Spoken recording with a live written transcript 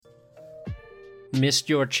Missed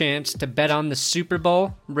your chance to bet on the Super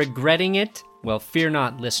Bowl? Regretting it? Well, fear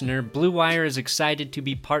not, listener. Blue Wire is excited to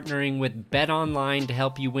be partnering with BetOnline to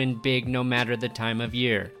help you win big no matter the time of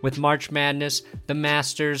year. With March Madness, the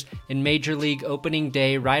Masters, and Major League Opening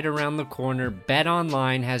Day right around the corner,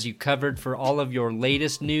 BetOnline has you covered for all of your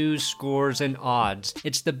latest news, scores, and odds.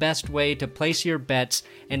 It's the best way to place your bets,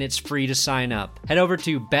 and it's free to sign up. Head over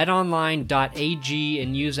to betonline.ag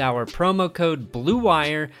and use our promo code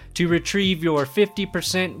BLUEWIRE to retrieve your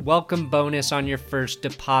 50% welcome bonus on your first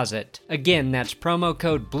deposit. Again, that's promo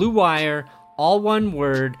code BLUEWIRE, all one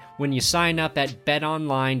word, when you sign up at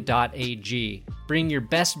betonline.ag. Bring your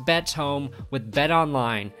best bets home with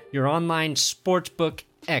BetOnline, your online sportsbook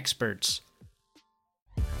experts.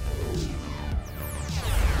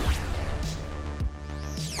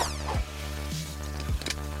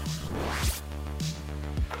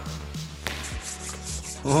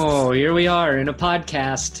 Oh, here we are in a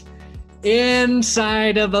podcast.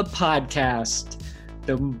 Inside of a podcast.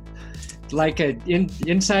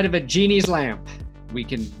 Inside of a genie's lamp.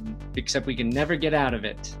 Except we can never get out of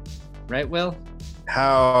it. Right, Will?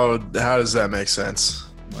 How does that make sense?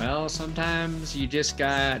 Well, sometimes you just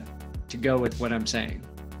got to go with what I'm saying.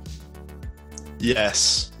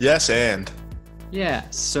 Yes, and. Yeah,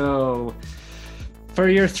 so for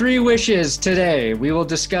your 3 wishes today, we will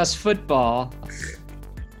discuss football.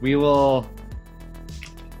 We will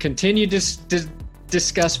continue to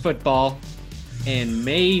discuss football and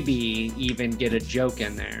maybe even get a joke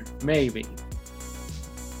in there. Maybe.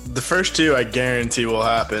 The first 2 I guarantee will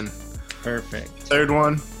happen. Perfect. Third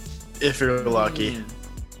one, if you're lucky. Yeah.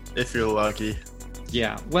 If you're lucky.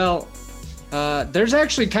 Yeah. Well, there's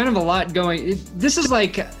actually kind of a lot going. This is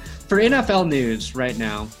like for NFL news right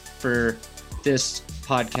now for this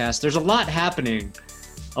podcast. There's a lot happening.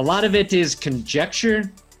 A lot of it is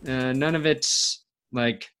conjecture. None of it's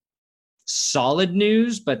like solid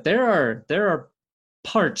news, but there are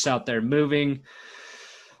parts out there moving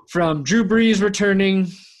from Drew Brees returning,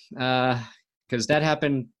 because that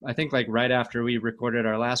happened, I think, like right after we recorded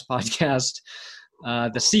our last podcast.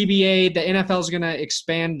 The CBA, the NFL is going to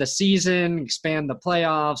expand the season, expand the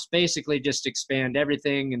playoffs, basically just expand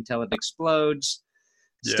everything until it explodes.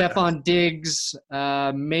 Yeah. Stephon Diggs,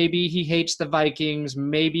 maybe he hates the Vikings.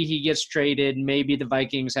 Maybe he gets traded. Maybe the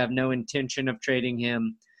Vikings have no intention of trading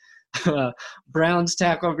him. Browns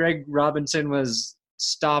tackle Greg Robinson was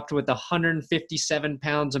stopped with 157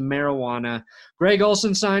 pounds of marijuana. Greg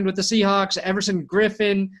Olsen signed with the Seahawks. Everson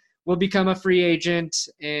Griffin will become a free agent.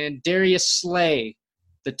 And Darius Slay,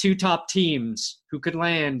 the 2 top teams who could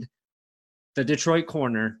land the Detroit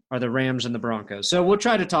corner, are the Rams and the Broncos. So we'll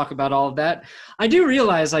try to talk about all of that. I do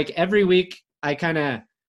realize, like, every week I kind of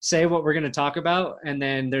say what we're going to talk about, and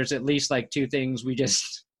then there's at least like 2 things we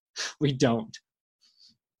don't.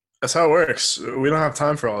 That's how it works. We don't have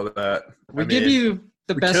time for all of that. We give you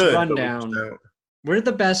the best rundown. We're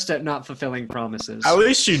the best at not fulfilling promises. At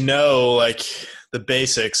least you know, like, the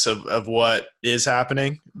basics of what is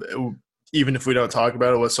happening. Even if we don't talk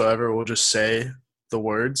about it whatsoever, we'll just say the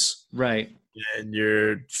words. Right. And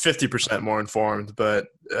you're 50% more informed, but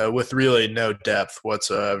with really no depth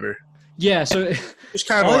whatsoever. Yeah, so it's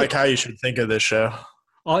kind of like how you should think of this show.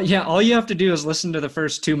 All you have to do is listen to the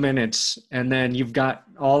first 2 minutes, and then you've got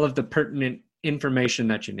all of the pertinent information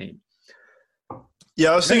that you need.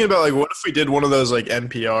 Yeah, I was thinking about, like, what if we did one of those, like,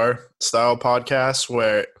 NPR-style podcasts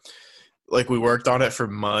where, like, we worked on it for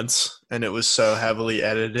months, and it was so heavily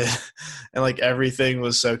edited, and, like, everything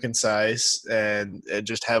was so concise and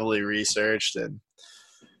just heavily researched, and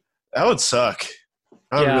that would suck.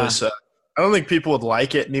 That would really suck. I don't think people would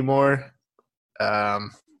like it anymore.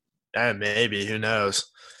 Maybe, who knows?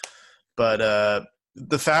 But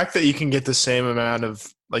the fact that you can get the same amount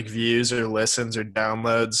of, like, views or listens or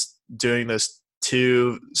downloads doing those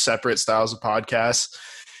 2 separate styles of podcasts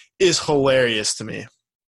is hilarious to me.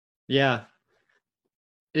 Yeah.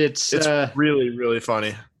 It's really, really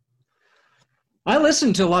funny. I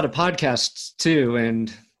listen to a lot of podcasts too,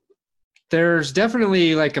 and there's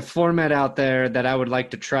definitely like a format out there that I would like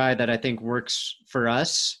to try that I think works for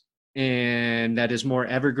us and that is more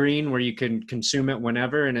evergreen, where you can consume it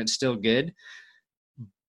whenever and it's still good.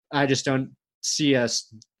 I just don't see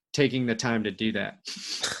us taking the time to do that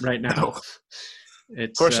right now. No.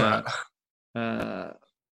 Of course not.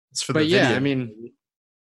 It's for the video. Yeah, I mean,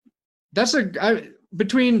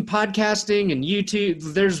 between podcasting and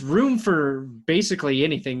YouTube, there's room for basically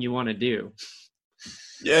anything you want to do.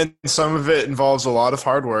 Yeah, and some of it involves a lot of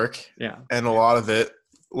hard work. Yeah. And a lot of it,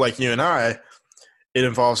 like you and I, it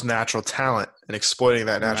involves natural talent and exploiting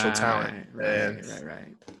that natural talent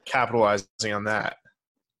and capitalizing on that.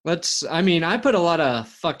 I put a lot of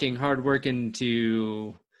fucking hard work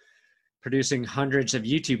into producing hundreds of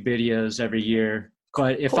YouTube videos every year.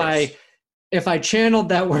 But if I channeled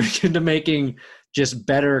that work into making just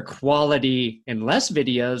better quality and less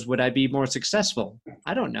videos, would I be more successful?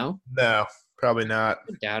 I don't know. No, probably not.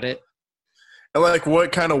 I doubt it. And like,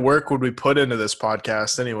 what kind of work would we put into this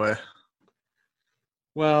podcast anyway?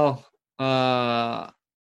 Well,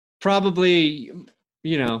 probably,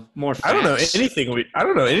 more facts. I don't know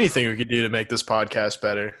anything we could do to make this podcast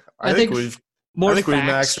better. I think we've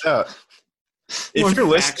maxed out. If you're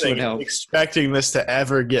listening and expecting this to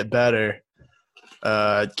ever get better,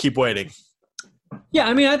 keep waiting. Yeah,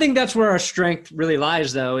 I think that's where our strength really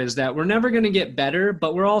lies, though, is that we're never going to get better,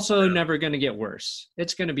 but we're also never going to get worse.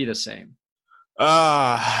 It's going to be the same. We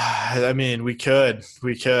could,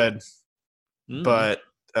 but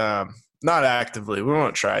not actively. We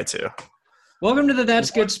won't try to. Welcome to the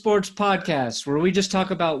That's Good Sports podcast, where we just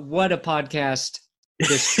talk about what a podcast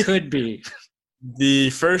this could be. The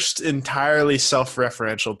first entirely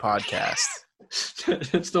self-referential podcast.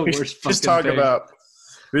 It's the worst fucking thing.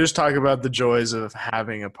 We just talk about the joys of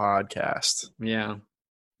having a podcast. Yeah.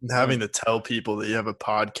 And having to tell people that you have a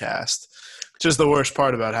podcast, which is the worst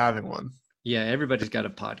part about having one. Yeah, everybody's got a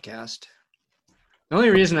podcast. The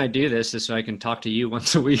only reason I do this is so I can talk to you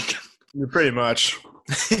once a week. Pretty much.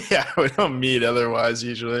 Yeah, we don't meet otherwise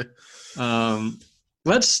usually.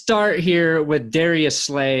 Let's start here with Darius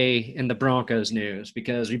Slay and the Broncos news,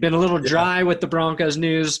 because we've been a little dry with the Broncos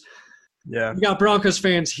news. Yeah. We got Broncos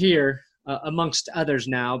fans here, amongst others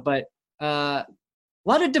now, but a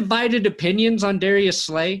lot of divided opinions on Darius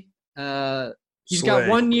Slay. He's got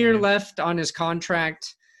 1 year left on his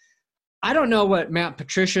contract. I don't know what Matt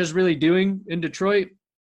Patricia is really doing in Detroit,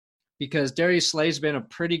 because Darius Slay's been a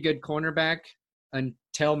pretty good cornerback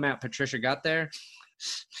until Matt Patricia got there.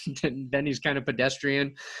 Then he's kind of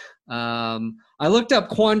pedestrian. I looked up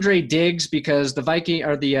Quandre Diggs because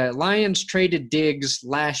the Lions traded Diggs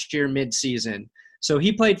last year midseason. So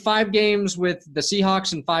he played 5 games with the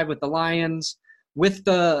Seahawks and 5 with the Lions. With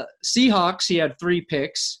the Seahawks, he had 3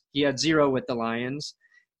 picks. He had 0 with the Lions.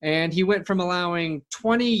 And he went from allowing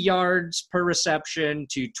 20 yards per reception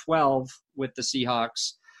to 12 with the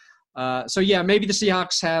Seahawks. Maybe the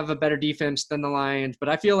Seahawks have a better defense than the Lions, but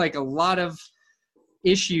I feel like a lot of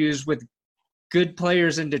issues with good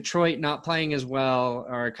players in Detroit not playing as well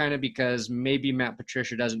are kind of because maybe Matt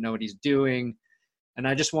Patricia doesn't know what he's doing. And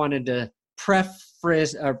I just wanted to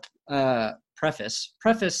preface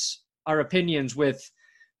our opinions with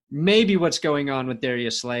maybe what's going on with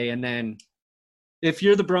Darius Slay. And then if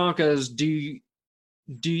you're the Broncos, do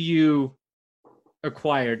you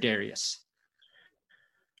acquire Darius?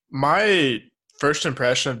 My first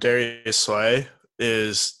impression of Darius Slay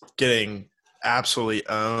is getting absolutely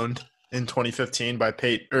owned in 2015 by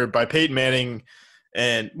Peyton Manning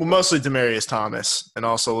and mostly Demaryius Thomas and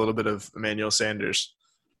also a little bit of Emmanuel Sanders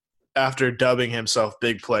after dubbing himself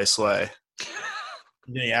Big Play Slay.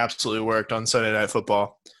 Getting absolutely worked on Sunday Night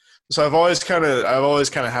Football. So I've always kind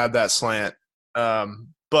of had that slant.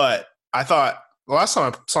 But I thought the last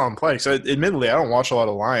time I saw him play, because admittedly I don't watch a lot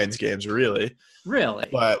of Lions games really. Really?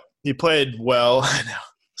 But he played well. I know,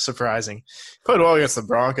 surprising. He played well against the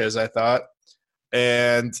Broncos, I thought.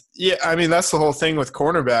 And yeah, that's the whole thing with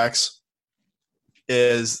cornerbacks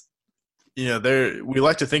is, we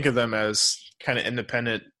like to think of them as kind of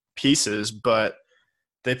independent pieces, but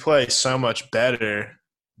they play so much better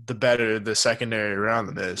the better the secondary around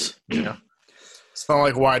them is. It's not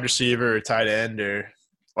like wide receiver or tight end I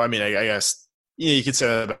guess you could say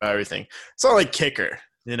that about everything. It's not like kicker,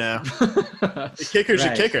 The kicker's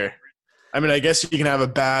a kicker. I guess you can have a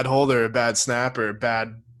bad holder, a bad snapper, a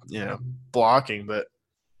bad, blocking, but at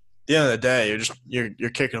the end of the day, you're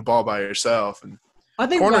kicking a ball by yourself. And I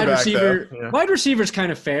think wide receiver is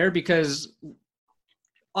kind of fair because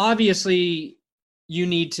obviously you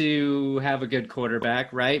need to have a good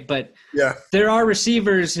quarterback, right? But there are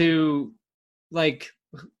receivers who, like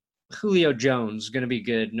Julio Jones, going to be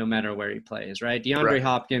good no matter where he plays, right? DeAndre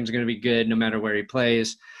Hopkins going to be good no matter where he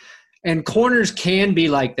plays. And corners can be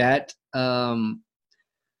like that.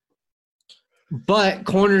 But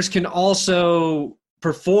corners can also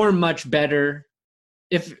perform much better.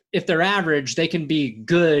 If they're average, they can be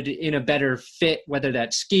good in a better fit, whether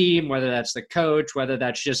that's scheme, whether that's the coach, whether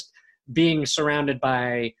that's just being surrounded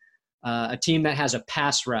by a team that has a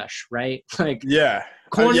pass rush, right? Success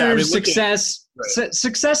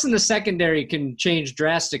in the secondary can change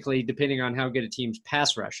drastically depending on how good a team's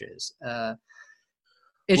pass rush is.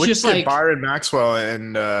 It's just like Byron Maxwell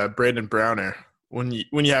and Braden Browner. When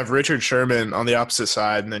you have Richard Sherman on the opposite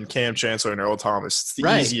side and then Cam Chancellor and Earl Thomas, it's the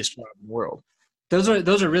easiest job in the world.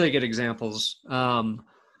 those are really good examples.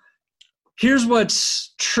 Here's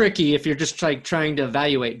what's tricky if you're just like trying to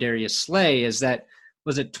evaluate Darius Slay is that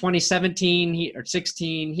was it 2017 or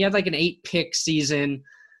 16? He had like an 8-pick season,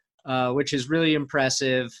 which is really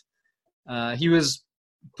impressive. He was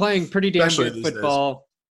playing pretty damn good football.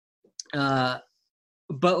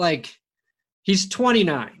 But like he's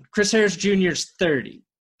 29. Chris Harris Jr. is 30.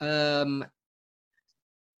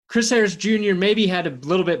 Chris Harris Jr. maybe had a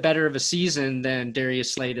little bit better of a season than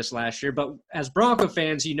Darius Slay this last year, but as Bronco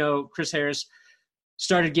fans, Chris Harris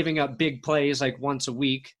started giving up big plays like once a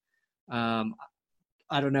week.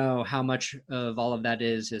 I don't know how much of all of that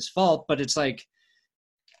is his fault, but it's like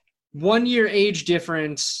 1 year age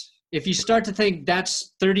difference. If you start to think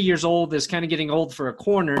that's 30 years old is kind of getting old for a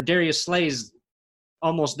corner, Darius Slay's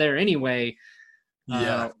almost there anyway.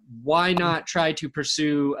 Why not try to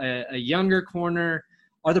pursue a younger corner?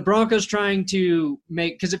 Are the Broncos trying to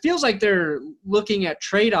make – because it feels like they're looking at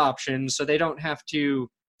trade options so they don't have to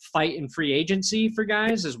fight in free agency for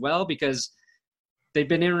guys as well, because they've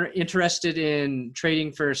been interested in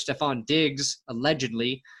trading for Stephon Diggs,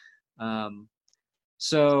 allegedly.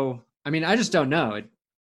 So, I mean, I just don't know.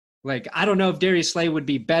 I don't know if Darius Slay would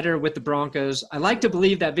be better with the Broncos. I like to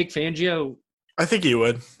believe that Vic Fangio – I think he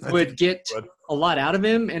would. Get a lot out of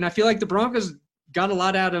him, and I feel like the Broncos got a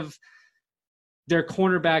lot out of their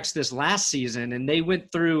cornerbacks this last season, and they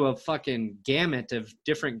went through a fucking gamut of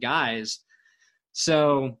different guys.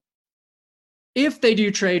 So if they do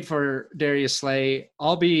trade for Darius Slay,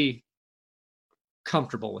 I'll be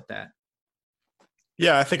comfortable with that.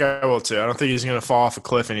 Yeah, I think I will too. I don't think he's going to fall off a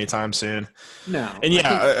cliff anytime soon. No.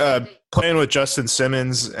 And playing with Justin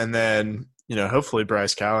Simmons and then, hopefully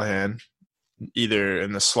Bryce Callahan, either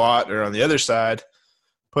in the slot or on the other side,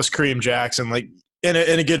 plus Kareem Jackson, in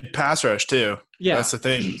a good pass rush too. Yeah, that's the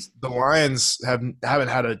thing. The Lions haven't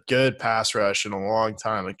had a good pass rush in a long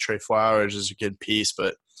time. Like Trey Flowers is a good piece,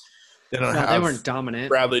 but they don't have. They weren't dominant.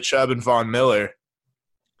 Bradley Chubb and Von Miller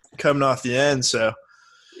coming off the end. So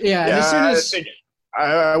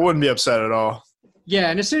I wouldn't be upset at all. Yeah,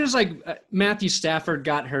 and as soon as Matthew Stafford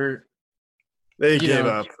got hurt, they gave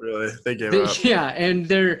up. Really, they gave up. Yeah, and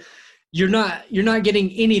you're not getting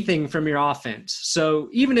anything from your offense. So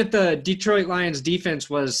even if the Detroit Lions defense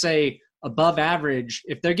was, say, above average,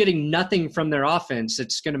 if they're getting nothing from their offense,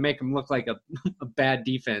 it's going to make them look like a bad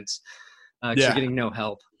defense because you're getting no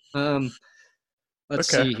help. Let's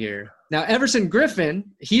see here. Now, Everson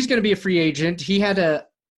Griffin, he's going to be a free agent. He had an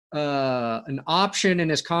option in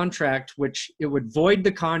his contract, which it would void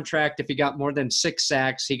the contract if he got more than 6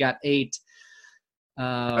 sacks. He got 8.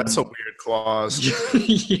 That's a weird clause.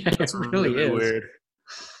 Yeah, it really is weird.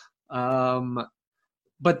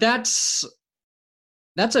 But that's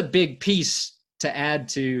a big piece to add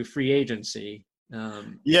to free agency.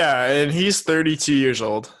 Yeah, and he's 32 years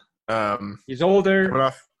old. He's older. Coming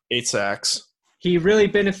off 8 sacks. He really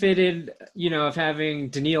benefited, of having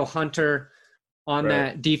Danielle Hunter on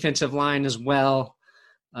that defensive line as well.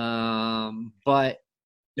 But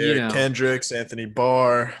Eric Kendricks, Anthony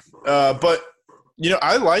Barr, but.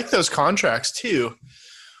 I like those contracts too,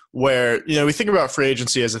 where, we think about free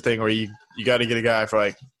agency as a thing where you got to get a guy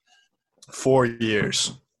for 4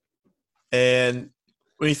 years. And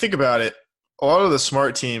when you think about it, a lot of the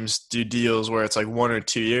smart teams do deals where it's 1 or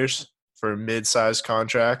 2 years for mid-sized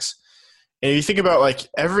contracts. And you think about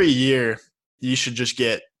every year you should just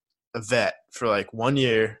get a vet for 1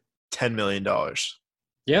 year, $10 million.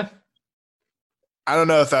 Yeah. I don't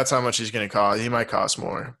know if that's how much he's going to cost. He might cost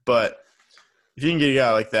more, but if you can get a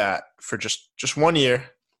guy like that for just 1 year,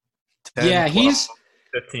 10, 12, he's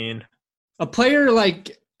 15. A player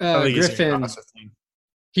like Griffin.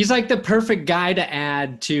 He's the perfect guy to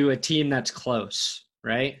add to a team that's close,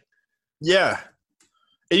 right? Yeah.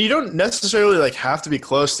 And you don't necessarily have to be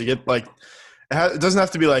close to get it doesn't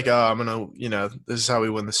have to be I'm going to, this is how we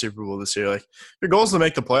win the Super Bowl this year. Your goal is to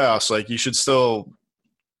make the playoffs. You should still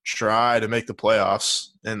try to make the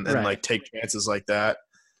playoffs and take chances like that.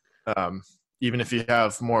 Even if you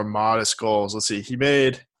have more modest goals. Let's see.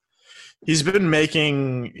 He's been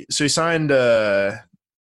making – so he signed that's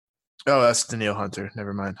Danielle Hunter.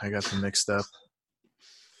 Never mind. I got them mixed up.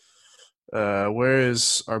 Where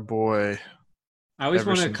is our boy? I always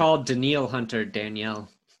want to call Danielle Hunter Danielle.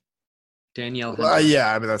 Danielle Hunter.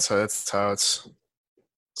 Yeah, I mean, that's how it's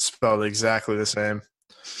spelled exactly the same.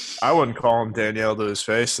 I wouldn't call him Danielle to his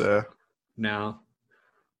face, though. No.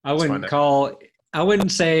 I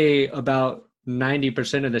wouldn't say about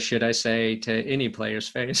 90% of the shit I say to any player's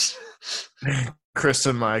face.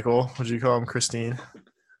 Kristen Michael. Would you call him Christine?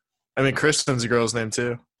 I mean, Kristen's a girl's name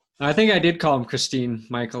too. I think I did call him Christine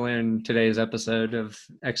Michael in today's episode of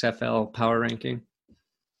XFL Power Ranking.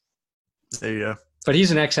 There you go. But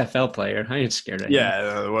he's an XFL player. I ain't scared of him.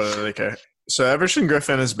 Yeah, what do they care? So Everson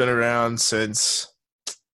Griffin has been around since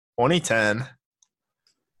 2010.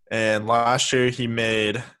 And last year he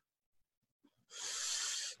made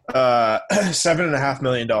 $7.5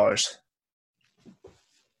 million.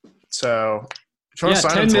 So if you want to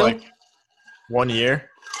sign him to like 1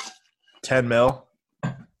 year, 10 mil,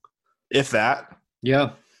 if that.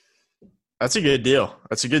 Yeah. That's a good deal.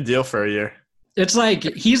 That's a good deal for a year. It's like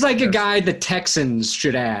he's like a guy the Texans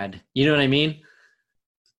should add. You know what I mean?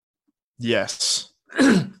 Yes.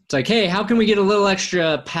 It's like, hey, how can we get a little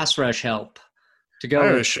extra pass rush help to go? I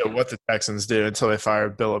don't know sure what the Texans do until they fire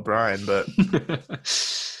Bill O'Brien, but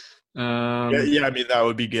yeah, I mean that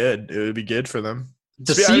would be good. It would be good for them.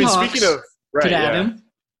 The Seahawks speaking of could add him.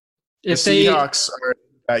 If the Seahawks are in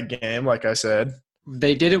that game, like I said.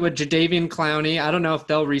 They did it with Jadeveon Clowney. I don't know if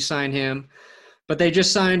they'll re-sign him, but they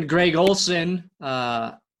just signed Greg Olsen.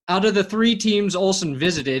 Out of the 3 teams Olsen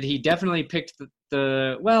visited, he definitely picked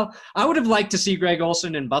well, I would have liked to see Greg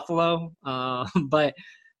Olsen in Buffalo, but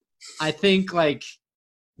I think like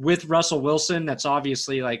with Russell Wilson, that's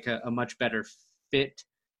obviously like a much better fit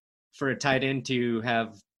for a tight end to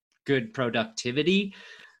have good productivity.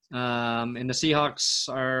 And the Seahawks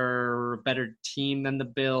are a better team than the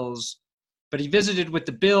Bills. But he visited with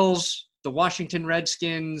the Bills, the Washington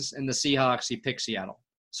Redskins, and the Seahawks. He picked Seattle.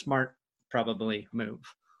 Smart, probably, move.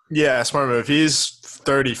 Yeah, smart move. He's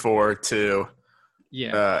 34 too.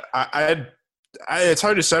 Yeah. It's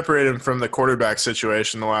hard to separate him from the quarterback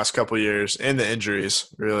situation the last couple of years and the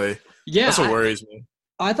injuries, really. Yeah. That's what worries me.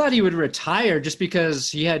 I thought he would retire just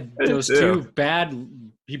because he had those 2 bad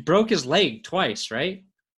 – he broke his leg twice, right?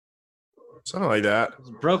 Something like that.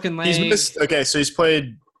 Broken leg. So he's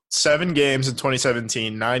played 7 games in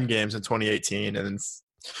 2017, 9 games in 2018, and then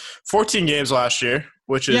 14 games last year,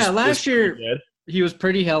 which is last year he was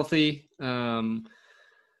pretty healthy.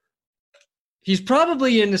 He's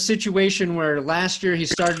probably in a situation where last year he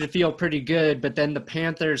started to feel pretty good, but then the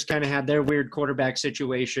Panthers kind of had their weird quarterback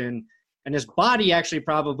situation, and his body actually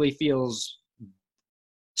probably feels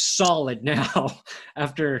solid now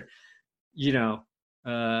after,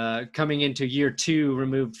 coming into year 2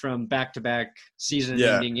 removed from back-to-back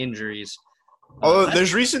season-ending injuries. Although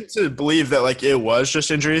there's reason to believe that like it was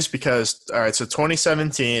just injuries because, all right, so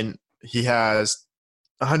 2017 he has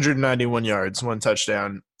 191 yards, 1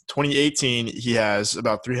 touchdown. 2018 he has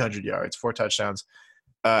about 300 yards, 4 touchdowns.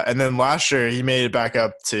 And then last year he made it back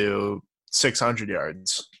up to 600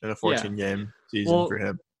 yards in a 14-game season for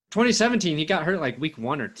him. 2017 he got hurt like week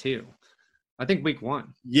 1 or 2. I think week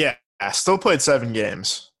 1. Yeah. Still played 7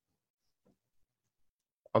 games.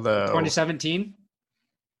 Although 2017?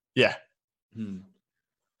 Yeah.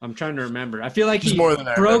 I'm trying to remember. I feel like he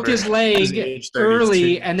broke his leg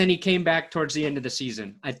early and then he came back towards the end of the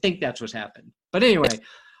season. I think that's what's happened. But anyway,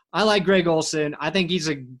 I like Greg Olsen. I think he's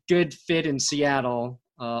a good fit in Seattle,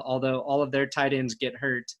 although all of their tight ends get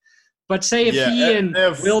hurt. But say if he and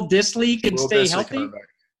Will Dissly can stay healthy,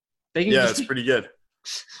 they can. Yeah, it's pretty good.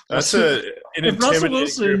 That's an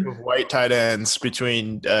intimidating group of white tight ends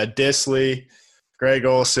between Dissly, Greg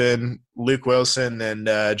Olsen, Luke Wilson,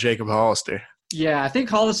 and Jacob Hollister. Yeah, I think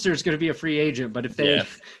Hollister is going to be a free agent, but if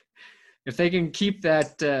they can keep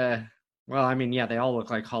that, they all look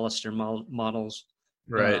like Hollister models.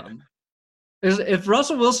 Right. If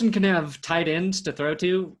Russell Wilson can have tight ends to throw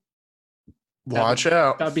to, watch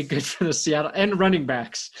out. That'd be good for the Seattle and running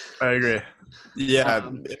backs. I agree. Yeah,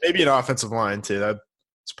 maybe an offensive line too. That's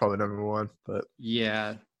probably number 1. But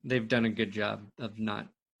yeah, they've done a good job of not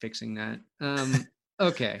fixing that.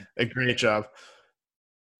 Okay. A great job.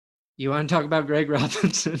 You want to talk about Greg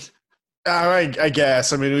Robinson? I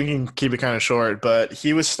guess. I mean, we can keep it kind of short, but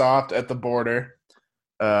he was stopped at the border.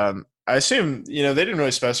 I assume, they didn't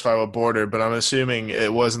really specify what border, but I'm assuming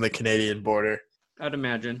it wasn't the Canadian border. I'd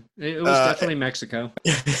imagine. It was definitely Mexico.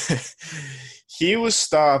 He was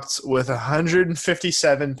stopped with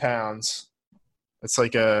 157 pounds. It's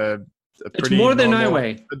like a pretty more than I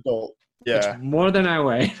weigh. Adult. Yeah. It's more than I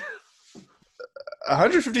weigh.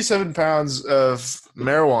 157 pounds of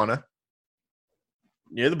marijuana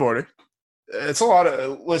near the border. It's a lot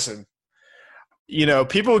of – listen,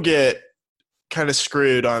 people get kind of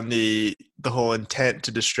screwed on the whole intent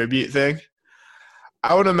to distribute thing.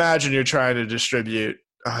 I would imagine you're trying to distribute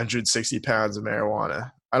 160 pounds of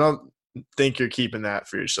marijuana. I don't think you're keeping that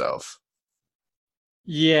for yourself.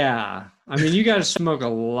 Yeah. I mean, you got to smoke a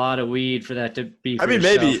lot of weed for that to be for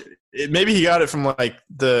yourself. Maybe he got it from like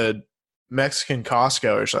the Mexican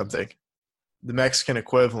Costco or something, the Mexican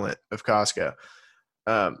equivalent of Costco.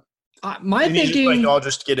 My And you just thinking, I'll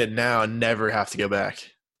just get it now and never have to go back.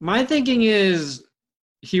 my thinking is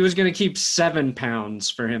he was going to keep 7 pounds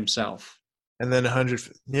for himself. And then 100.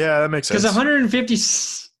 Yeah, that makes sense. Because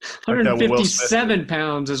 157 Smith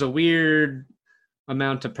pounds is a weird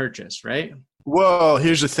amount to purchase, right? Well,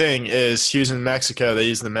 here's the thing: is he was in Mexico. They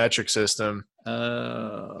use the metric system.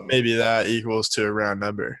 Maybe that equals to a round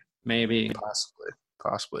number. Maybe.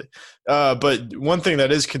 Possibly. But one thing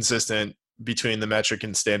that is consistent between the metric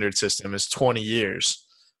and standard system is 20 years,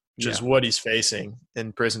 which is what he's facing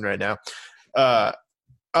in prison right now.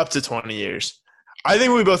 Up to 20 years. I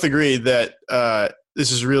think we both agree that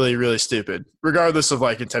this is really, really stupid, regardless of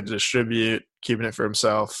like intent to distribute, keeping it for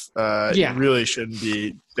himself. Really shouldn't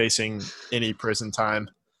be facing any prison time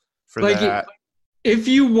for that. If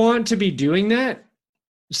you want to be doing that,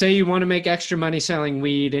 say you want to make extra money selling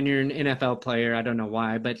weed and you're an NFL player, I don't know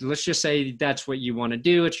why, but let's just say that's what you want to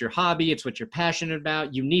do. It's your hobby. It's what you're passionate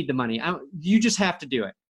about. You need the money. You just have to do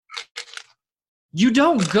it. You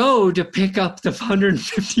don't go to pick up the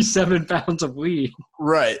 157 pounds of weed.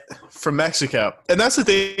 Right. From Mexico. And that's the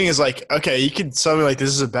thing is like, okay, you could tell me like this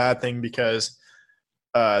is a bad thing because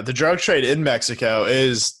the drug trade in Mexico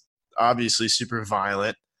is obviously super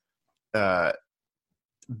violent.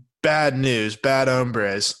 Bad news, bad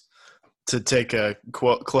hombres, to take a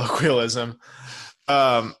colloquialism.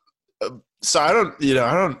 So I don't,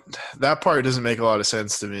 that part doesn't make a lot of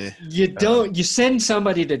sense to me. You send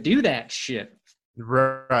somebody to do that shit.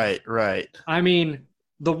 Right. I mean,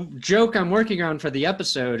 the joke I'm working on for the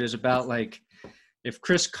episode is about like if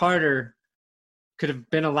Chris Carter could have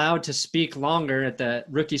been allowed to speak longer at the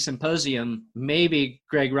rookie symposium, maybe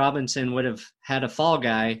Greg Robinson would have had a fall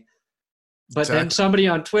guy. But then somebody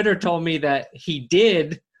on Twitter told me that he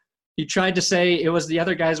did. He tried to say it was the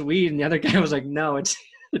other guy's weed, and the other guy was like, no, it's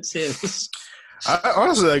his.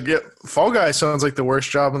 Honestly, fall guy sounds like the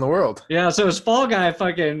worst job in the world. Yeah, so his fall guy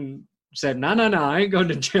fucking said, no, I ain't going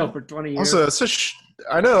to jail for 20 years. Also,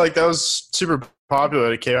 I know like that was super popular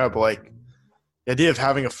when it came out, but like the idea of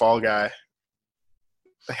having a fall guy,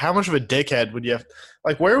 like how much of a dickhead would you have?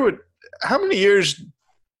 Like how many years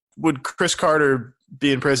would Chris Carter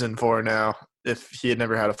be in prison for now if he had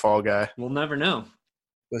never had a fall guy? We'll never know.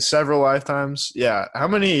 With several lifetimes? Yeah. How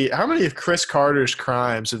many of Chris Carter's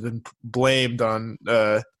crimes have been blamed on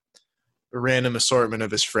a random assortment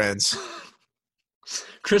of his friends?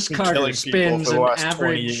 Chris Carter spends an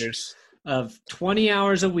average of 20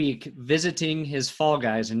 hours a week visiting his fall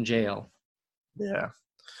guys in jail. Yeah.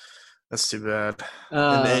 That's too bad.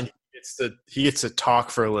 And then he gets to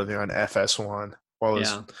talk for a living on FS1 while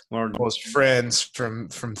his friends from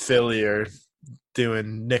Philly are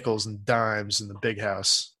doing nickels and dimes in the big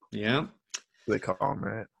house. Yeah. They call them,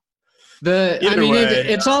 right?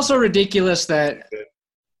 It's also ridiculous that,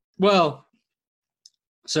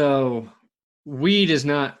 so weed is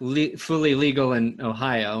not fully legal in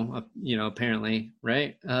Ohio, apparently,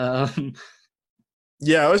 right? Yeah,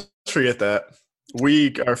 I always forget that.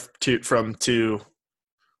 We are from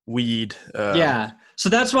weed. Yeah. So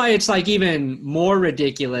that's why it's like even more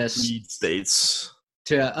ridiculous. Weed states.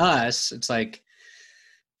 To us, it's like,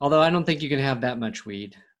 although I don't think you can have that much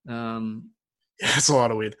weed. Yeah, it's a lot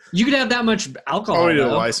of weed. You could have that much alcohol. Oh, you need a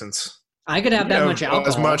license. I could have that much alcohol.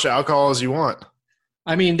 As much alcohol as you want.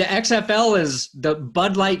 I mean, the XFL is the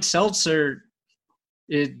Bud Light Seltzer.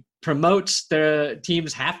 It promotes the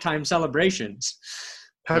team's halftime celebrations.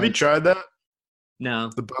 Have you tried that? No.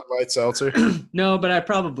 The Bud Light Seltzer? No, but I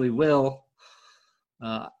probably will.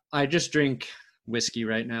 I just drink whiskey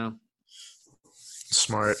right now.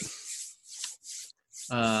 Smart.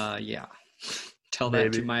 Yeah. Tell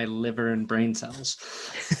that to my liver and brain cells.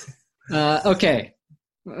 Okay.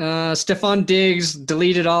 Stephon Diggs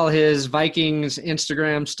deleted all his Vikings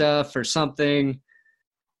Instagram stuff or something.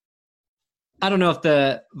 I don't know if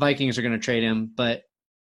the Vikings are going to trade him, but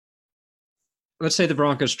let's say the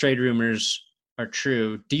Broncos trade rumors are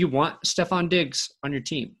true. Do you want Stephon Diggs on your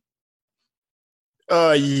team?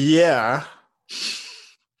 Yeah.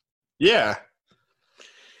 Yeah.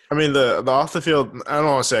 I mean, the off the field, I don't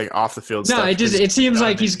want to say off the field stuff. No, it seems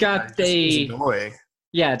like he's got it's annoying.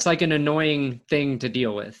 Yeah, it's like an annoying thing to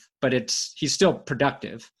deal with, but he's still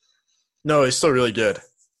productive. No, he's still really good.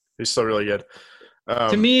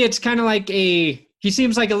 To me, it's kind of like he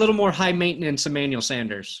seems like a little more high maintenance Emmanuel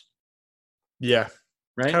Sanders. Yeah.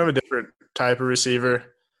 Right? Kind of a different type of receiver.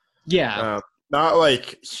 Yeah. Not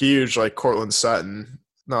like huge like Cortland Sutton.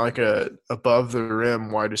 Not like a above the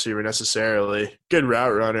rim wide receiver necessarily. Good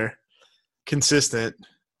route runner. Consistent.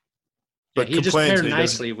 But he just paired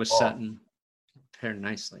nicely with Sutton. Paired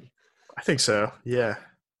nicely. I think so. Yeah.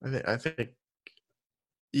 I think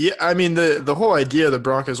Yeah, I mean the whole idea the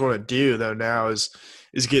Broncos want to do though now is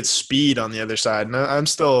get speed on the other side, and I'm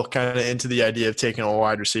still kind of into the idea of taking a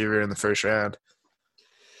wide receiver in the first round.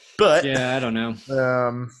 But Yeah, I don't know.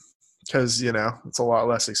 Because it's a lot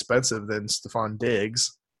less expensive than Stephon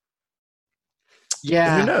Diggs. But who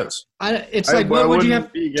Yeah, knows? it's like what would you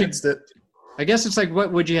have be to? against it? I guess it's like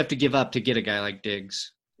what would you have to give up to get a guy like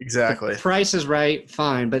Diggs? Exactly. The price is right,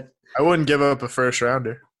 fine, but I wouldn't give up a first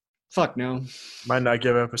rounder. fuck no. Might not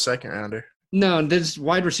give up a second rounder. No, this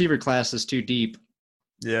wide receiver class is too deep.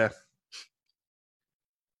 Yeah.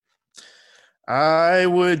 I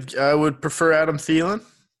would prefer Adam Thielen.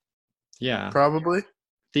 Yeah, Probably.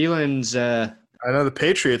 Thielen's. I know the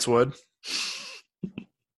Patriots would.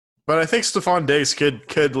 But I think Stephon Diggs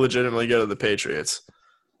could legitimately go to the Patriots.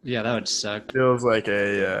 Yeah, that would suck. Feels like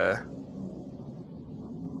a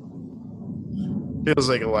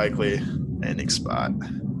likely landing spot.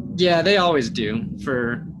 Yeah, they always do.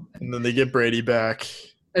 And then they get Brady back.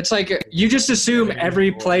 It's like you just assume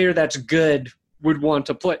every player that's good would want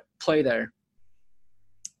to play there.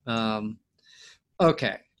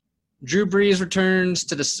 Okay. Drew Brees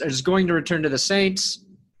is going to return to the Saints,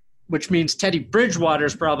 which means Teddy Bridgewater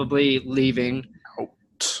is probably leaving.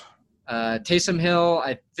 Taysom Hill,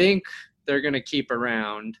 I think they're going to keep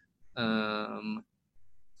around,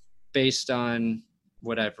 based on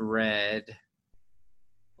what I've read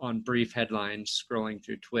on brief headlines scrolling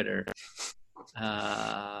through Twitter.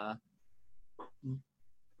 But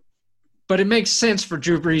it makes sense for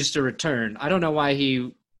Drew Brees to return. I don't know why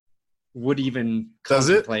he would even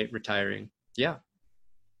contemplate retiring. Yeah.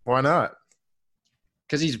 Why not?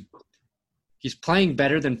 Because he's playing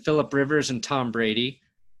better than Phillip Rivers and Tom Brady,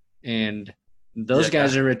 and those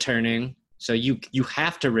guys are returning. So you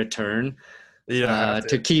have to return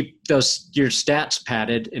to keep your stats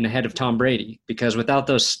padded and ahead of Tom Brady. Because without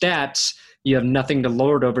those stats, you have nothing to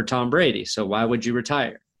lord over Tom Brady. So why would you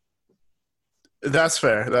retire? That's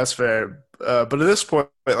fair. But at this point,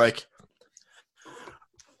 like,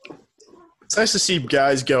 it's nice to see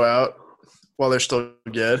guys go out while they're still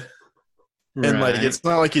good. And, like, it's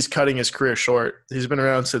not like he's cutting his career short. He's been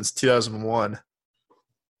around since 2001,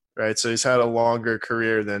 right? So he's had a longer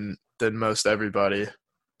career than most everybody.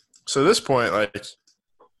 So at this point, like,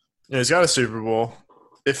 he's got a Super Bowl.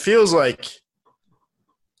 It feels like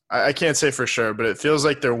 – I can't say for sure, but it feels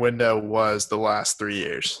like their window was the last 3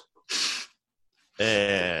 years.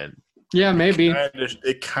 And yeah, maybe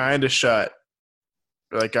it kind of shut.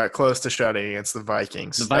 Like, got close to shutting against the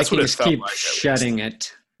Vikings. The Vikings keep shutting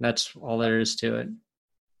it. That's all there is to it.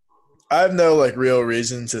 I have no, like, real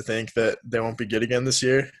reason to think that they won't be good again this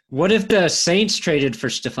year. What if the Saints traded for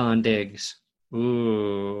Stephon Diggs?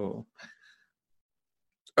 Ooh.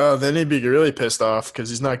 Oh, then he'd be really pissed off because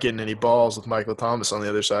he's not getting any balls with Michael Thomas on the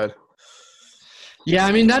other side. Yeah,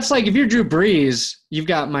 I mean, that's like if you're Drew Brees, you've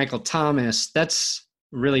got Michael Thomas. That's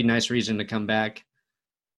a really nice reason to come back.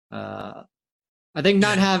 I think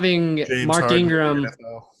not having Mark Ingram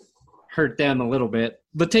hurt them a little bit.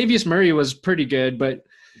 Latavius Murray was pretty good, but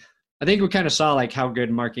I think we kind of saw like how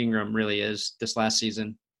good Mark Ingram really is this last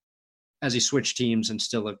season as he switched teams and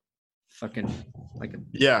still looked fucking like a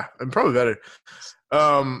 – yeah, and probably better.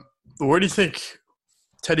 Where do you think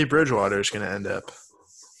Teddy Bridgewater is going to end up?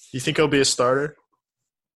 You think he'll be a starter?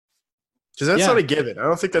 Because that's not a given. I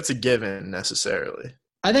don't think that's a given necessarily.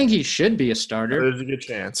 I think he should be a starter. There's a good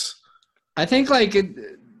chance. I think like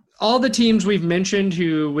all the teams we've mentioned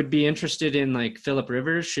who would be interested in like Phillip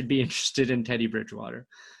Rivers should be interested in Teddy Bridgewater.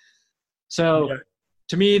 So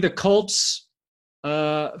to me, the Colts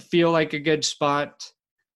feel like a good spot.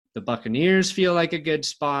 The Buccaneers feel like a good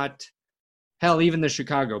spot. Hell, even the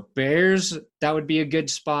Chicago Bears, that would be a good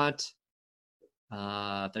spot.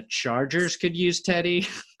 The Chargers could use Teddy.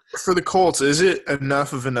 For the Colts, is it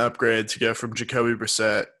enough of an upgrade to go from Jacoby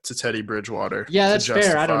Brissett to Teddy Bridgewater? Yeah, that's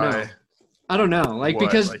fair. I don't know. Like,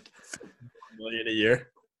 because $1 million a year.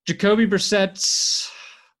 Jacoby Brissett's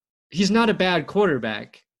he's not a bad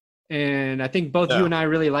quarterback. And I think both you and I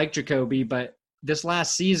really like Jacoby, but this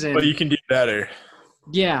last season. But you can do better.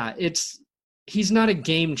 Yeah, he's not a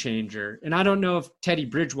game changer. And I don't know if Teddy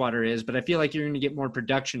Bridgewater is, but I feel like you're going to get more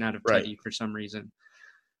production out of Teddy for some reason.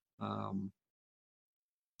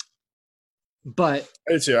 But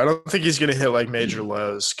I do too. I don't think he's going to hit like major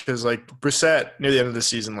lows because like Brissett near the end of the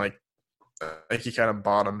season, like he kind of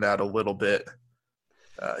bottomed out a little bit.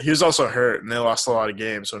 He was also hurt, and they lost a lot of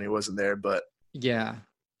games when he wasn't there. But yeah,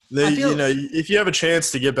 if you have a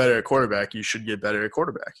chance to get better at quarterback, you should get better at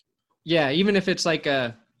quarterback. Yeah, even if it's like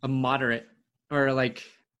a moderate or like,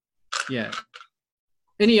 yeah,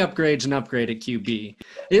 any upgrade's an upgrade at QB.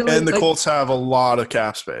 And the Colts have a lot of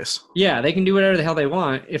cap space. Yeah, they can do whatever the hell they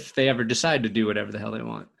want if they ever decide to do whatever the hell they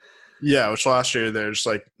want. Yeah, which last year they're just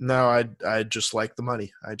like, no, I just like the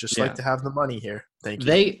money. I just like to have the money here. Thank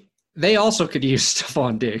you. They also could use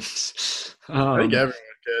Stephon Diggs. I think everyone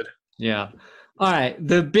could. Yeah. All right.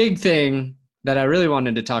 The big thing that I really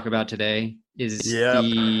wanted to talk about today is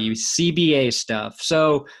the CBA stuff.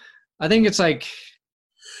 So I think it's like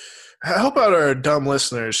 – help out our dumb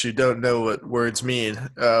listeners who don't know what words mean.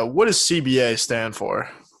 What does CBA stand for?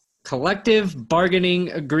 Collective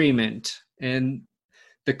Bargaining Agreement. And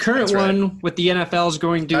the current one with the NFL is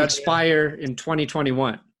going to expire in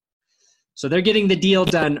 2021. So they're getting the deal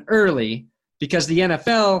done early because the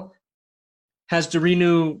NFL has to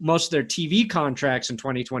renew most of their TV contracts in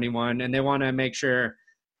 2021, and they want to make sure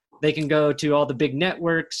they can go to all the big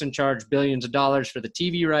networks and charge billions of dollars for the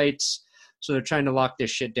TV rights. So they're trying to lock this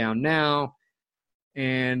shit down now,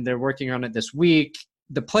 and they're working on it this week.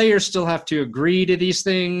 The players still have to agree to these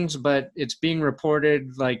things, but it's being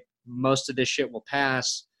reported like most of this shit will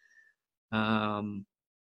pass.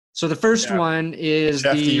 So the first one is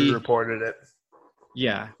Shefty reported it.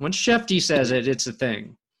 Yeah, once Shefty says it, it's a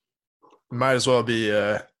thing. Might as well be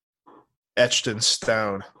etched in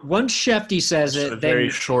stone. Once Shefty says it, a very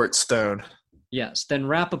short stone. Yes, then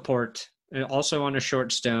Rappaport, also on a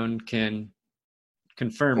short stone, can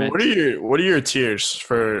confirm it. What are your tiers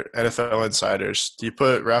for NFL insiders? Do you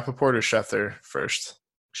put Rappaport or Schefter first?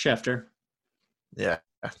 Schefter. Yeah.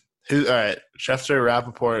 All right. Schefter,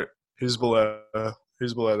 Rappaport. Who's below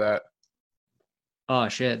that? Oh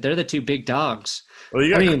shit, they're the two big dogs. Well,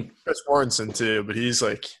 you got Chris Mortensen too, but he's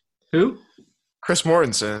like who? Chris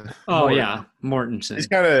Mortensen. Oh yeah, Mortensen. He's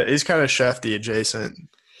kind of Shefty adjacent.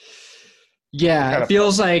 Yeah, it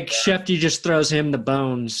feels like Shefty just throws him the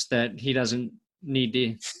bones that he doesn't need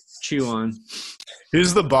to chew on.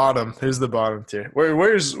 Who's the bottom tier?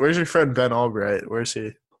 Where's your friend Ben Albright? Where's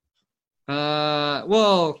he?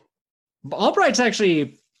 Well, Albright's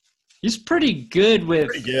actually he's pretty good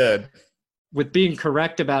with being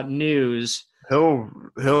correct about news. He'll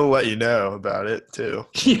let you know about it too.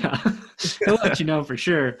 Yeah, he'll let you know for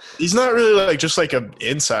sure. He's not really just like an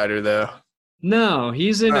insider though. No,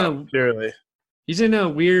 he's in a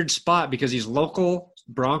weird spot because he's local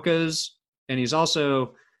Broncos, and he's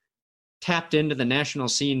also tapped into the national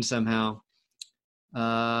scene somehow.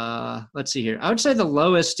 Let's see here. I would say the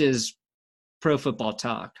lowest is Pro Football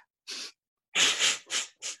Talk.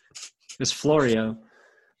 It's Florio.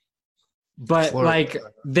 But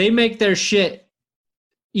they make their shit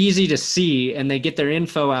easy to see, and they get their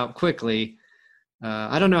info out quickly.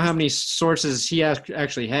 I don't know how many sources he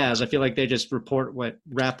actually has. I feel like they just report what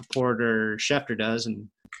Rappaport or Schefter does,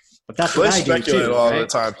 but that's what I do too. They speculate all the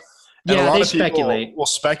time. And a lot of people will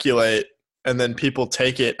speculate, and then people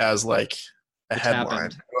take it as like a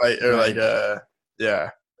headline, an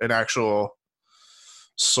actual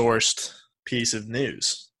sourced piece of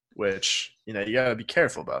news. Which you got to be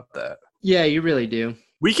careful about that. Yeah, you really do.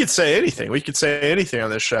 We could say anything. We could say anything on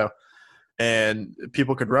this show, and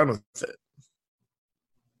people could run with it.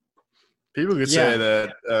 People could say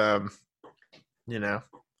that,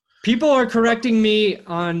 People are correcting me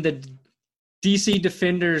on the DC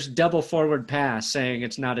Defenders double forward pass, saying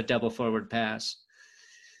it's not a double forward pass.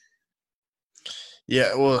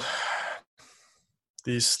 Yeah, well,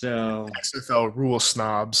 these XFL rule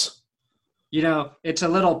snobs. It's a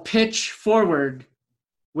little pitch forward,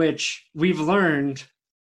 which we've learned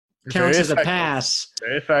counts as a pass.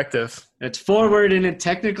 Very effective. It's forward, and it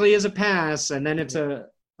technically is a pass, and then it's a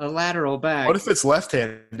lateral back. What if it's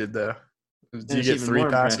left-handed, though? Do you get 3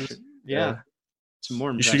 passes? Yeah. It's more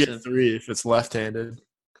impressive. You should get 3 if it's left-handed.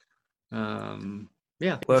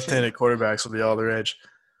 Yeah. Left-handed quarterbacks will be all the rage.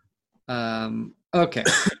 Okay.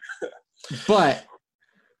 But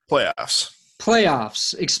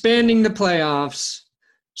playoffs, expanding the playoffs.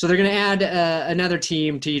 So they're going to add another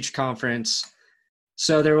team to each conference.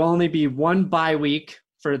 So there will only be one bye week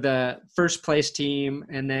for the first place team,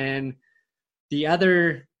 and then the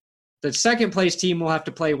second place team will have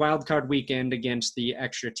to play wild card weekend against the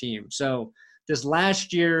extra team. So this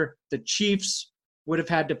last year, the Chiefs would have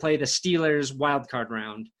had to play the Steelers wild card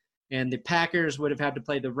round, and the Packers would have had to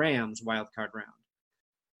play the Rams wild card round,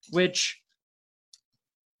 which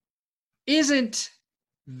isn't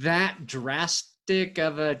that drastic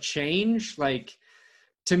of a change. Like,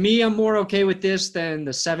 to me, I'm more okay with this than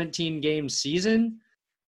the 17-game season.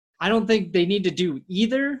 I don't think they need to do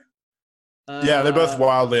either. Yeah, they're both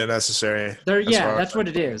wildly unnecessary. That's what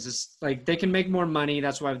it is. It's like they can make more money.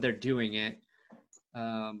 That's why they're doing it.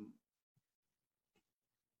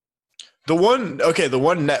 The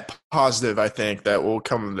one net positive I think that will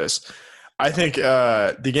come of this, I think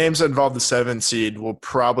the games that involve the 7 seed will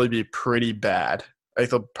probably be pretty bad. I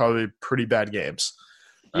think they'll probably be pretty bad games.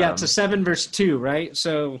 Yeah, it's a 7 versus 2, right?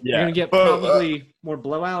 So you're Yeah, gonna get probably more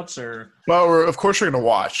blowouts, or well, of course we're going to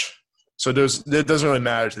watch. So it doesn't really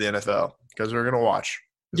matter to the NFL because we're going to watch.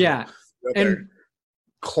 yeah, and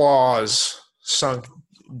Claws sunk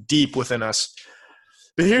deep within us.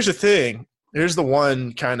 But here's the thing. Here's the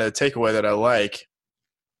one kind of takeaway that I like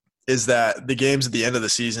is that the games at the end of the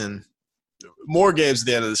season, more games at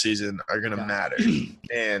the end of the season are going to matter.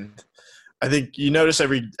 And I think you notice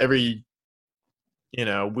every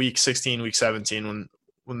week 16, week 17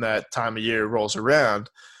 when that time of year rolls around,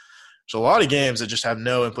 there's a lot of games that just have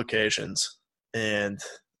no implications. And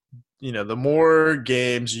the more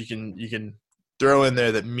games you can throw in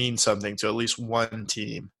there that mean something to at least one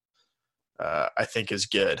team, I think is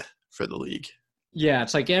good for the league. Yeah,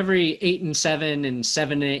 it's like every 8-7 and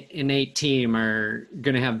 7-8 team are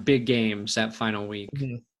going to have big games that final week.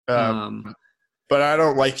 But I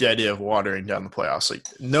don't like the idea of watering down the playoffs. Like,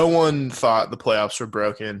 no one thought the playoffs were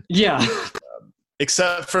broken. Yeah.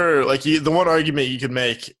 Except for the one argument you could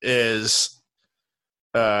make is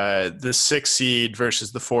the 6 seed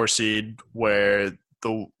versus the 4 seed, where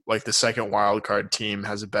the second wild card team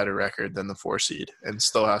has a better record than the 4 seed and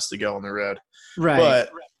still has to go on the road. Right.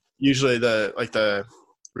 But usually the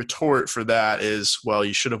retort for that is, well,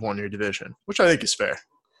 you should have won your division, which I think is fair.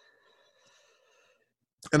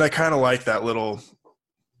 And I kind of like that little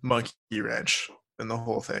monkey wrench in the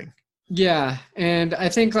whole thing. Yeah, and I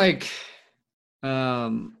think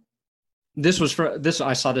this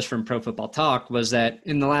I saw this from Pro Football Talk, was that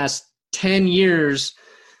in the last 10 years,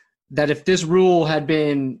 that if this rule had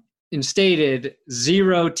been instated,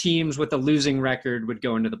 0 teams with a losing record would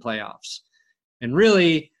go into the playoffs. And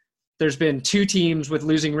really, there's been 2 teams with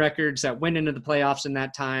losing records that went into the playoffs in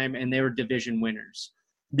that time, and they were division winners.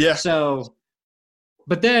 Yeah. So,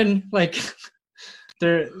 but then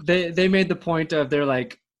they made the point of, they're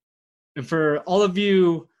like, and for all of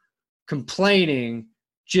you complaining,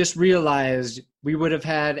 just realize we would have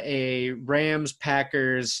had a Rams,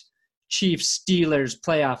 Packers, Chiefs, Steelers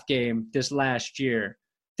playoff game this last year.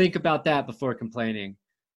 Think about that before complaining. I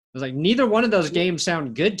was like, neither one of those games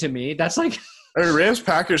sound good to me. That's like Rams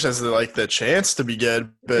Packers has the chance to be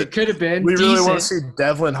good, but it could have been. We decent. Really want to see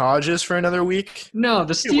Devlin Hodges for another week? No,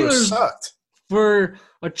 the Steelers sucked. They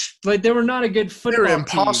were not a good football They were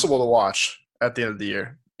impossible team to watch at the end of the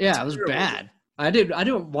year. Yeah, it was bad. I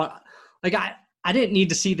didn't want I didn't need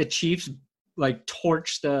to see the Chiefs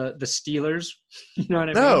torch the Steelers. You know what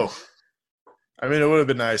I mean? No. I mean, it would have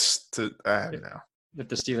been nice to I don't know. If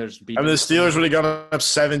the Steelers beat the Steelers would have gone up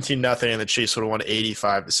 17-0 and the Chiefs would have won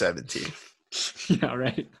 85-17. Yeah,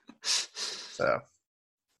 right. So,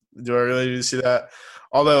 do I really need to see that?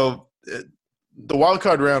 Although the wild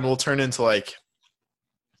card round will turn into a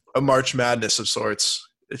March Madness of sorts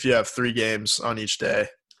if you have 3 games on each day.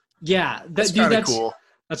 Yeah, that's kind of cool.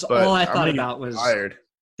 That's all I thought about was tired.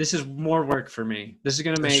 This is more work for me. This is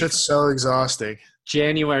gonna make shit's so exhausting.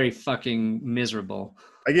 January fucking miserable.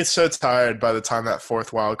 I get so tired by the time that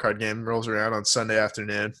 4th wild card game rolls around on Sunday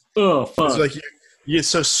afternoon. Oh fuck! It's you get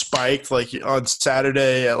so spiked on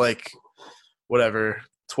Saturday at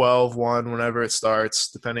 12, 1, whenever it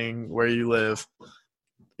starts, depending where you live.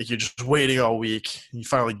 You're just waiting all week. You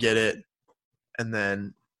finally get it, and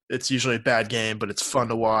then it's usually a bad game, but it's fun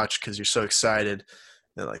to watch because you're so excited.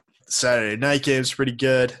 And the Saturday night game's pretty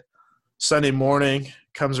good. Sunday morning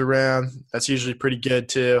comes around. That's usually pretty good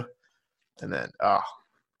too. And then,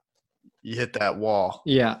 you hit that wall.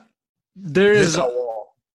 Yeah. There's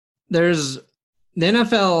the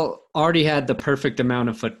NFL already had the perfect amount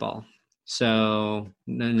of football. So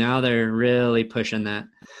now they're really pushing that.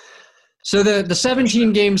 So the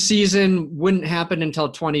 17-game season wouldn't happen until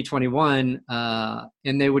 2021,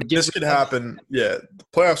 and they would give. This could happen. Yeah, the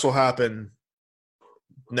playoffs will happen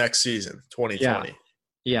next season, 2020.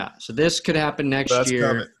 Yeah. So this could happen next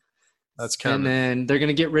year. That's coming. And then they're going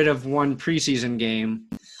to get rid of one preseason game.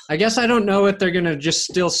 I guess I don't know if they're going to just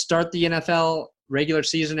still start the NFL regular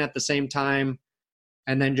season at the same time,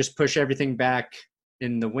 and then just push everything back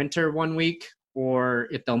in the winter 1 week, or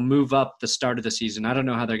if they'll move up the start of the season. I don't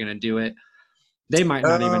know how they're going to do it. They might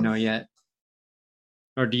not even know yet.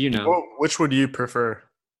 Or do you know? Well, which would you prefer?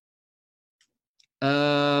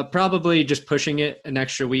 Probably just pushing it an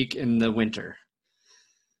extra week in the winter.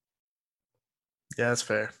 Yeah, that's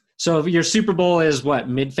fair. So if your Super Bowl is what,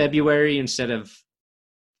 mid-February instead of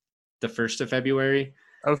the 1st of February?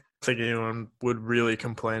 I don't think anyone would really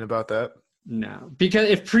complain about that. No, because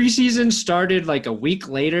if preseason started a week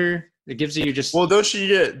later, It gives you just Well, don't you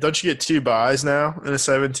get 2 buys now in a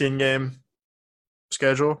 17 game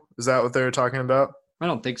schedule? Is that what they were talking about? I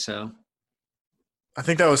don't think so. I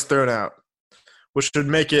think that was thrown out, which would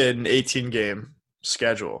make it an 18 game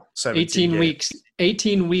schedule. 18 weeks,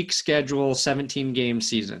 18-week schedule, 17-game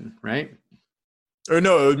season, right? Or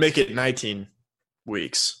no, it would make it 19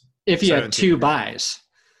 weeks. If you have 2 buys.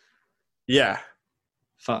 Yeah.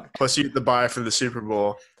 Fuck. Plus you get the bye for the Super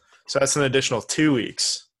Bowl. So that's an additional 2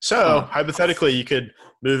 weeks. So hypothetically, you could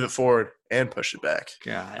move it forward and push it back.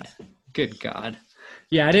 God. Good God.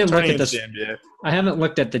 Yeah, I didn't look at this. I haven't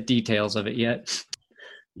looked at the details of it yet.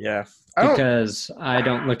 Yeah. Because I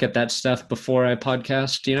don't look at that stuff before I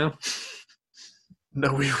podcast, you know?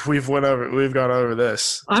 No, we've gone over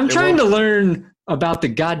this. I'm trying to learn about the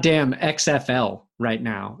goddamn XFL right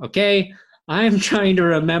now, okay? I'm trying to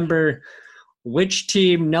remember which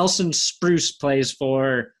team Nelson Spruce plays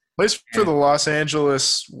for. Plays for the Los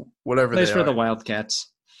Angeles, whatever plays they for are. the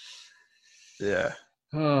Wildcats. Yeah.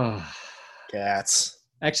 Oh. Cats.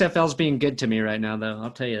 XFL's being good to me right now, though.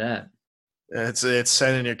 I'll tell you that. It's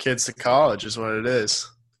sending your kids to college is what it is.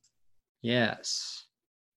 Yes.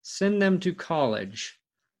 Send them to college.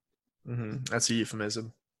 Mm-hmm. That's a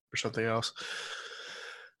euphemism or something else.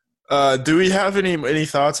 Do we have any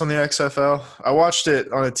thoughts on the XFL? I watched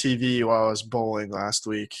it on a TV while I was bowling last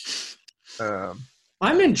week.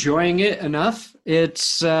 I'm enjoying it enough.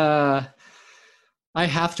 It's I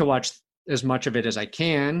have to watch as much of it as I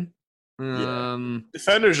can.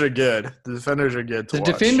 Defenders are good. The defenders are good to watch.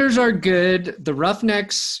 The defenders are good. The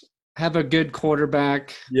Roughnecks have a good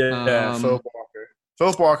quarterback. Yeah,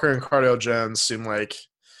 Philip Walker and Cardale Jones seem like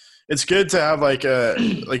it's good to have like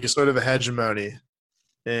a sort of a hegemony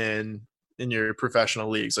in your professional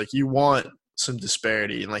leagues. Like you want some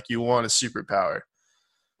disparity and like you want a superpower.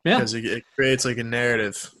 Yeah. Because it creates like a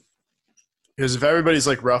narrative. Because if everybody's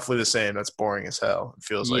like roughly the same, that's boring as hell. It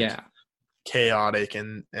feels like chaotic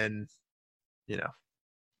and you know.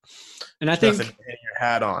 And I think nothing to hang your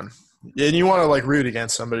hat on. And you want to like root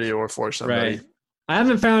against somebody or for somebody. Right. I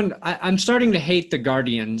haven't found I'm starting to hate the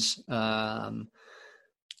Guardians. Why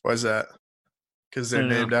is that? Because they're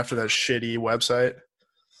named after that shitty website?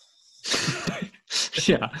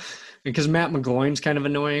 Yeah. Because Matt McGloin's kind of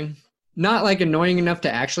annoying. Not like annoying enough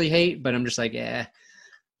to actually hate, but I'm just like, he's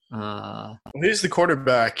the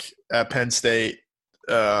quarterback at Penn State.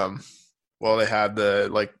 Well, they had the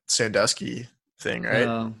like Sandusky thing,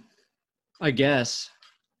 right? I guess.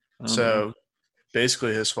 So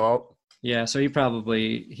basically his fault. Yeah, so he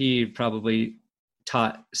probably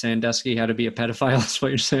taught Sandusky how to be a pedophile, is what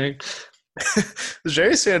you're saying. Does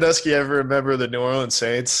Jerry Sandusky ever remember the New Orleans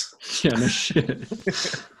Saints? Yeah, no shit.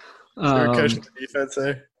 Coaching the defense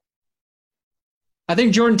there? I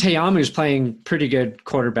think Jordan Ta'amu is playing pretty good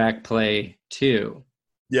quarterback play too.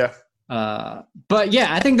 Yeah. But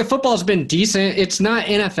yeah, I think the football's been decent. It's not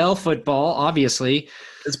NFL football, obviously.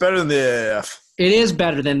 It's better than the AAF. It is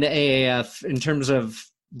better than the AAF in terms of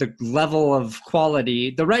the level of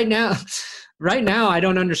quality. Right now, I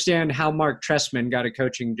don't understand how Mark Trestman got a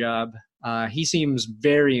coaching job. He seems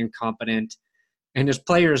very incompetent, and his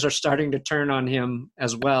players are starting to turn on him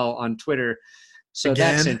as well on Twitter. So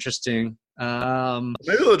that's interesting.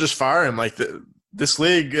 Maybe they'll just fire him. Like this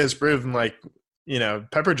league has proven, like, you know,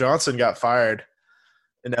 Pepper Johnson got fired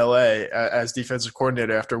in LA as defensive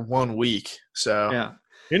coordinator after 1 week. So yeah.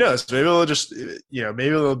 Who knows? Maybe they'll just, you know,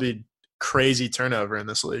 maybe there'll be crazy turnover in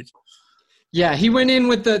this league. Yeah, he went in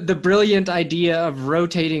with the brilliant idea of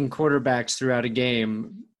rotating quarterbacks throughout a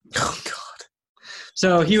game. Oh God!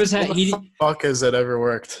 So he was. Fuck has that ever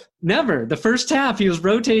worked? Never. The first half, he was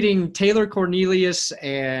rotating Taylor Cornelius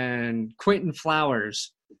and Quentin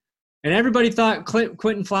Flowers, and everybody thought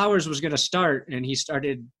Quentin Flowers was going to start, and he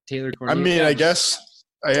started Taylor Cornelius. I mean, I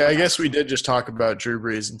guess we did just talk about Drew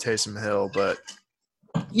Brees and Taysom Hill, but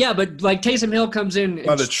yeah, but like Taysom Hill comes in.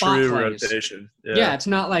 Not a true rotation. Yeah, it's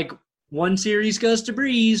not like one series goes to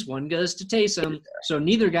Brees, one goes to Taysom, so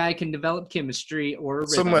neither guy can develop chemistry or a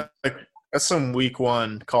rhythm. That's some week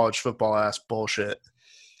one college football ass bullshit.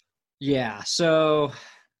 Yeah, so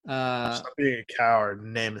stop being a coward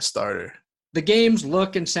and name a starter. The games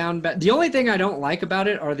look and sound bad. The only thing I don't like about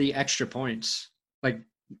it are the extra points. Like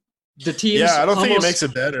the teams. Yeah, I don't think it makes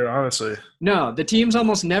it better, honestly. No, the teams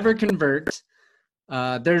almost never convert.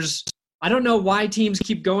 I don't know why teams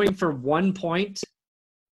keep going for 1 point.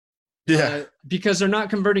 Yeah. Because they're not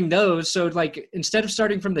converting those. So, like, instead of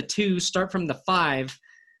starting from the 2, start from the 5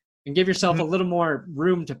 and give yourself a little more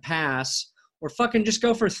room to pass, or fucking just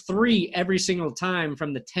go for 3 every single time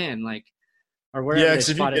from the 10, like, or wherever. Yeah, because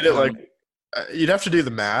if you get it, like, you'd have to do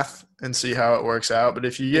the math and see how it works out. But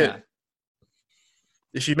if you get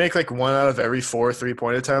if you make like 1 out of every 4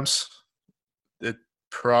 3-point attempts, it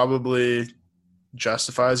probably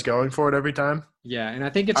justifies going for it every time. Yeah, and I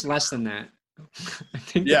think it's less than that. I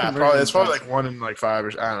think Yeah, probably it's probably like 1 in like 5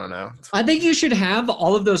 or I don't know. I think you should have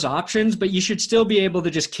all of those options, but you should still be able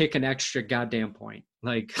to just kick an extra goddamn point.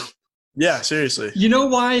 Like, yeah, seriously. You know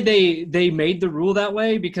why they made the rule that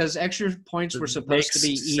way? Because extra points were supposed to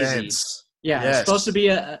be easy. Sense. Yeah, Yes. it's supposed to be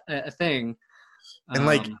a thing. And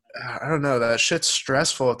like, I don't know, that shit's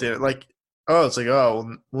stressful at the end. Like, it's like,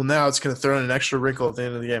 well, now it's going to throw in an extra wrinkle at the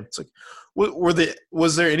end of the game. It's like,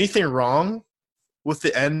 was there anything wrong with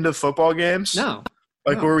the end of football games? No.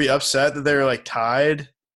 Like, were we upset that they were like tied?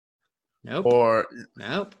 Nope.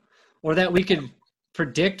 Nope. Or that we could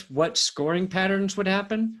predict what scoring patterns would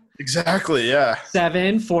happen? Exactly, yeah.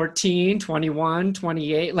 7, 14, 21,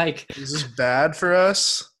 28. Like, is this bad for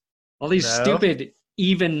us? All these stupid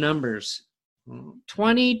even numbers.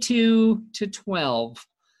 22 to 12.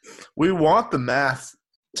 We want the math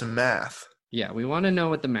to math. Yeah, we want to know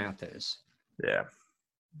what the math is. Yeah.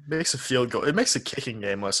 It makes a field goal. It makes a kicking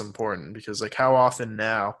game less important because, like, how often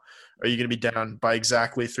now are you going to be down by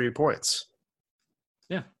exactly 3 points?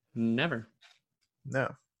 Yeah, never. No.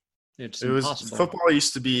 It's impossible. Football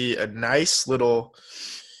used to be a nice little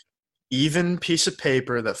even piece of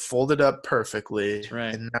paper that folded up perfectly. That's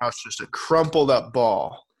right. And now it's just a crumpled up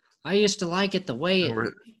ball. I used to like it the way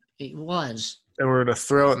it was. And we're going to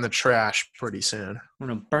throw it in the trash pretty soon. We're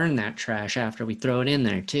going to burn that trash after we throw it in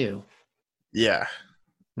there, too. Yeah.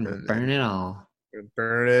 We're going to burn it all. We're going to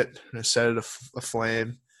burn it. We're going to set it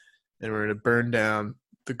aflame. And we're going to burn down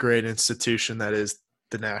the great institution that is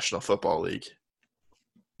the National Football League.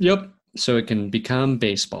 Yep. So it can become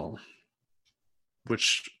baseball.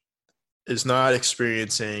 Which is not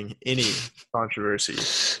experiencing any controversy.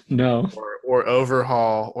 No. Or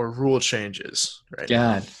overhaul or rule changes. Right.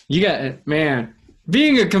 God. Man,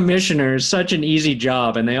 being a commissioner is such an easy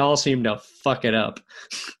job, and they all seem to fuck it up.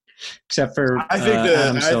 Except for I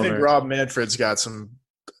Adam Silver. I think Rob Manfred's got some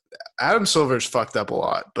 – Adam Silver's fucked up a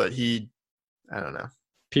lot, but I don't know.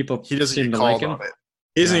 He doesn't seem get to called like him. on it.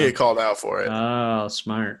 He doesn't get called out for it. Oh,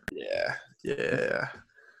 smart. Yeah.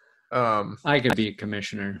 I could be a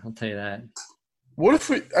commissioner. I'll tell you that. What if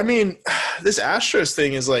this Astros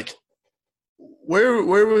thing is like, where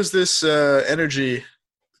was this energy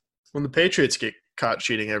when the Patriots get caught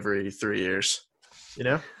cheating every 3 years? You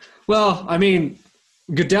know? Well,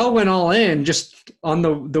 Goodell went all in just on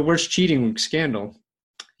the worst cheating scandal.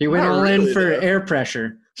 He went all in for air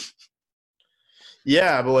pressure.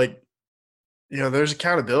 Yeah, but there's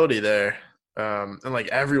accountability there. And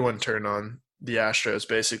everyone turned on the Astros,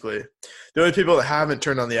 basically. The only people that haven't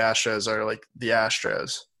turned on the Astros are the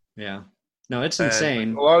Astros. Yeah. No, it's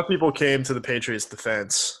insane. A lot of people came to the Patriots'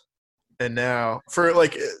 defense. And now for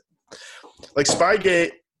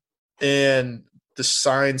Spygate and the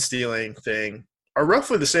sign stealing thing are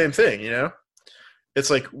roughly the same thing, you know? It's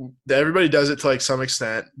like everybody does it to some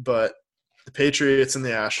extent, but the Patriots and the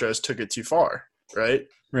Astros took it too far, right?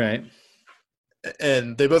 Right.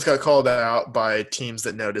 And they both got called out by teams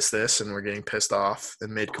that noticed this and were getting pissed off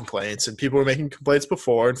and made complaints. And people were making complaints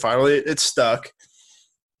before, and finally it stuck.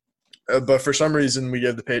 But for some reason, we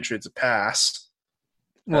give the Patriots a pass.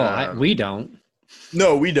 Well, we don't.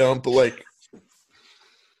 No, we don't. But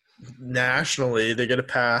nationally, they get a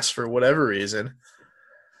pass for whatever reason.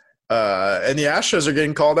 And the Astros are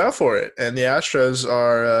getting called out for it. And the Astros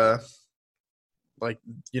are,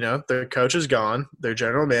 their coach is gone. Their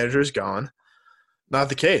general manager is gone. Not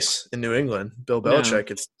the case in New England. Bill Belichick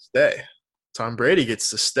gets to stay. Tom Brady gets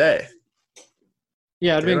to stay.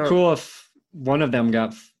 Yeah, it'd been cool if one of them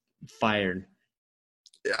got fired.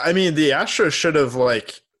 The Astros should have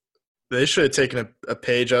they should have taken a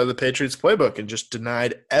page out of the Patriots playbook and just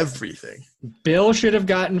denied everything. Bill should have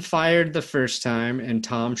gotten fired the first time, and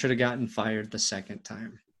Tom should have gotten fired the second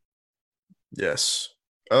time. Yes.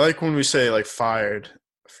 I like when we say fired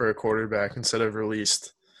for a quarterback instead of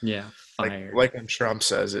released. Yeah, fired. Like when Trump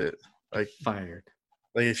says it. Fired.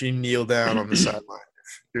 If you kneel down on the sideline,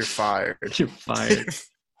 you're fired. You're fired.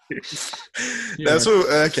 That's what.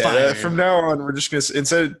 Okay. Fired. From now on, we're just gonna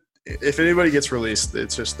instead. If anybody gets released,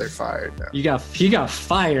 it's just they're fired now. He got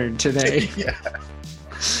fired today. Yeah.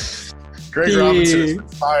 Greg Robinson has been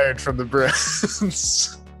fired from the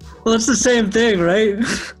Browns. Well, it's the same thing, right?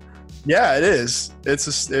 Yeah, it is.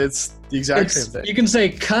 It's the exact same thing. You can say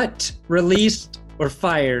cut, released, or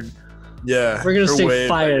fired. Yeah. We're gonna say waived,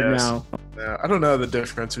 fired now. Yeah, I don't know the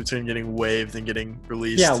difference between getting waived and getting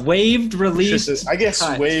released. Yeah, waived, released. I guess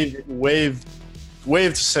cut. waived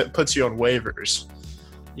puts you on waivers.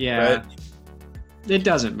 Yeah. Right? It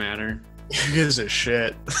doesn't matter. Who gives a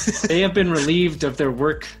shit? They have been relieved of their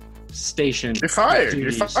work station. You're fired.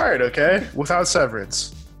 duties. You're fired, okay? Without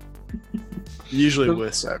severance. Usually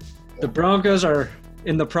with severance. The Broncos are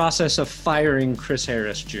in the process of firing Chris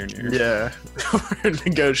Harris Jr. Yeah. We're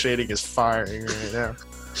negotiating his firing right now.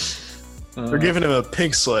 We're giving him a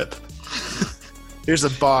pink slip. Here's a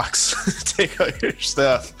box. Take out your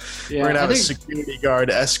stuff. Yeah, We're going to have a security guard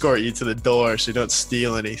escort you to the door so you don't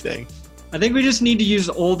steal anything. I think we just need to use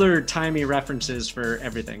older timey references for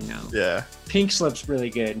everything now. Yeah. Pink slip's really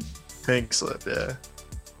good. Pink slip, yeah.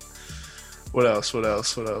 What else?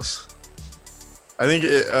 I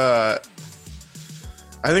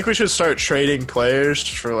think we should start trading players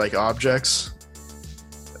for like objects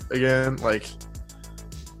again, like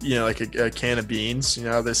like a can of beans. You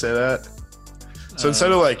know how they say that? So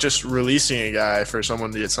instead of like just releasing a guy for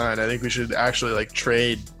someone to get signed, I think we should actually like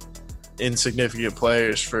trade insignificant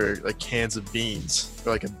players for like cans of beans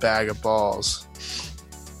or like a bag of balls.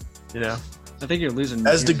 You know? I think you're losing.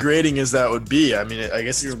 As degrading as that would be, I mean, I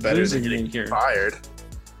guess it's better than getting fired.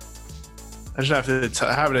 I just have to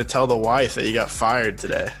having to tell the wife that you got fired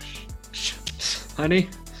today. Honey,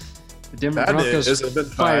 the Denver Broncos have been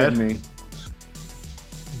fired me.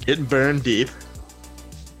 Getting burned deep.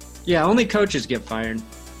 Yeah, only coaches get fired.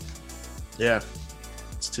 Yeah,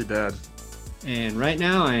 it's too bad. And right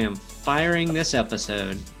now I am firing this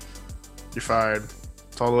episode. You're fired.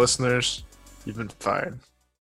 To all the listeners, you've been fired.